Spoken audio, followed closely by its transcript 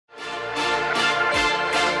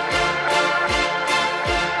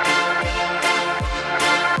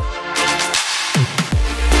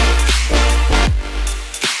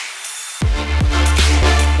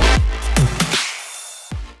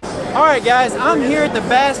Alright guys, I'm here at the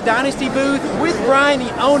Bass Dynasty booth with Brian,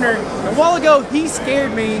 the owner. A while ago, he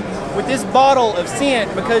scared me with this bottle of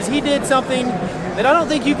scent because he did something that I don't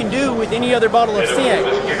think you can do with any other bottle of scent.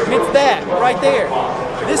 And it's that, right there.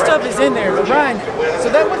 This stuff is in there. But Brian, so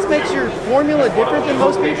that what makes your formula different than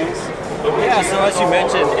most people's? Yeah, so as you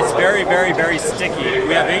mentioned, it's very, very, very sticky.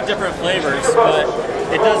 We have 8 different flavors, but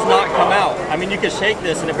it does not come out. I mean, you can shake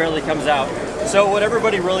this and it barely comes out. So what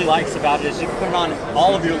everybody really likes about it is you can put it on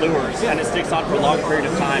all of your lures and it sticks on for a long period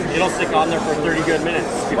of time. It'll stick on there for 30 good minutes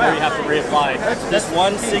before you have to reapply. This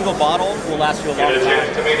one single bottle will last you a long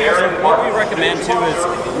time. So what we recommend too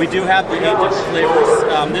is we do have the 8 different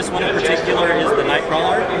flavors. This one in particular is the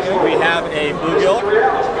Nightcrawler. We have a bluegill.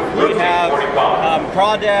 We have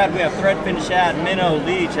crawdad, we have threadfin shad, minnow,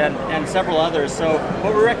 leech, and several others. So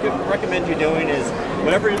what we recommend you doing is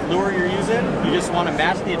whatever lure you're using, you just want to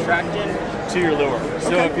match the attractant to your lure.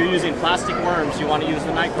 So if you're using plastic worms, you want to use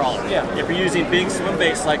the Nightcrawler. Yeah. If you're using big swim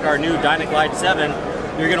baits like our new Dynaglide 7,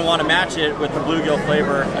 you're going to want to match it with the bluegill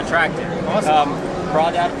flavor attractant. Awesome.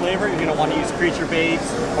 Crawdad flavor, you're going to want to use creature baits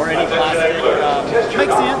or any plastic.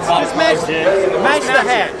 Makes sense. Just match the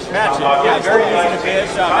hatch. Match it. Yeah, very easy to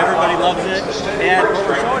fish. Everybody loves it. And what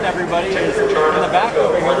we're showing everybody is in the back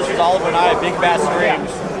over here, this is Oliver and I, Big Bass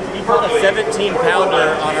Streams. He caught a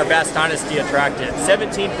 17-pounder on our Bass Dynasty attractant.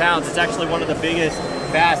 17 pounds. It's actually one of the biggest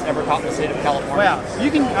bass ever caught in the state of California. Wow.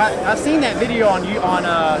 You can. I've seen that video on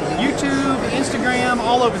YouTube, Instagram,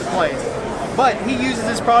 all over the place. But he uses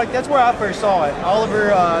this product. That's where I first saw it.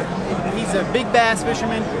 Oliver, he's a big bass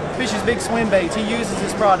fisherman, fishes big swim baits. He uses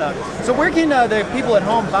this product. So where can the people at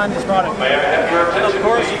home find this product? And of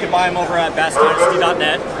course, you can buy them over at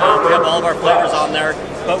bassdynasty.net. We have all of our flavors on there.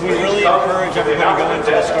 But we really encourage everybody to go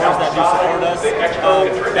into the stores that do support us.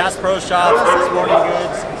 Bass Pro Shops, Sporting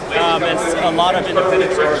Goods, and a lot of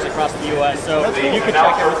independent stores across the U.S. So you can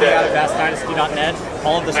check everything out at bassdynasty.net.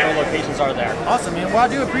 All of the store locations are there. Awesome, man. Well, I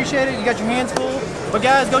do appreciate it. You got your hands full. But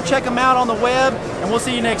guys, go check them out on the web, and we'll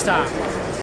see you next time.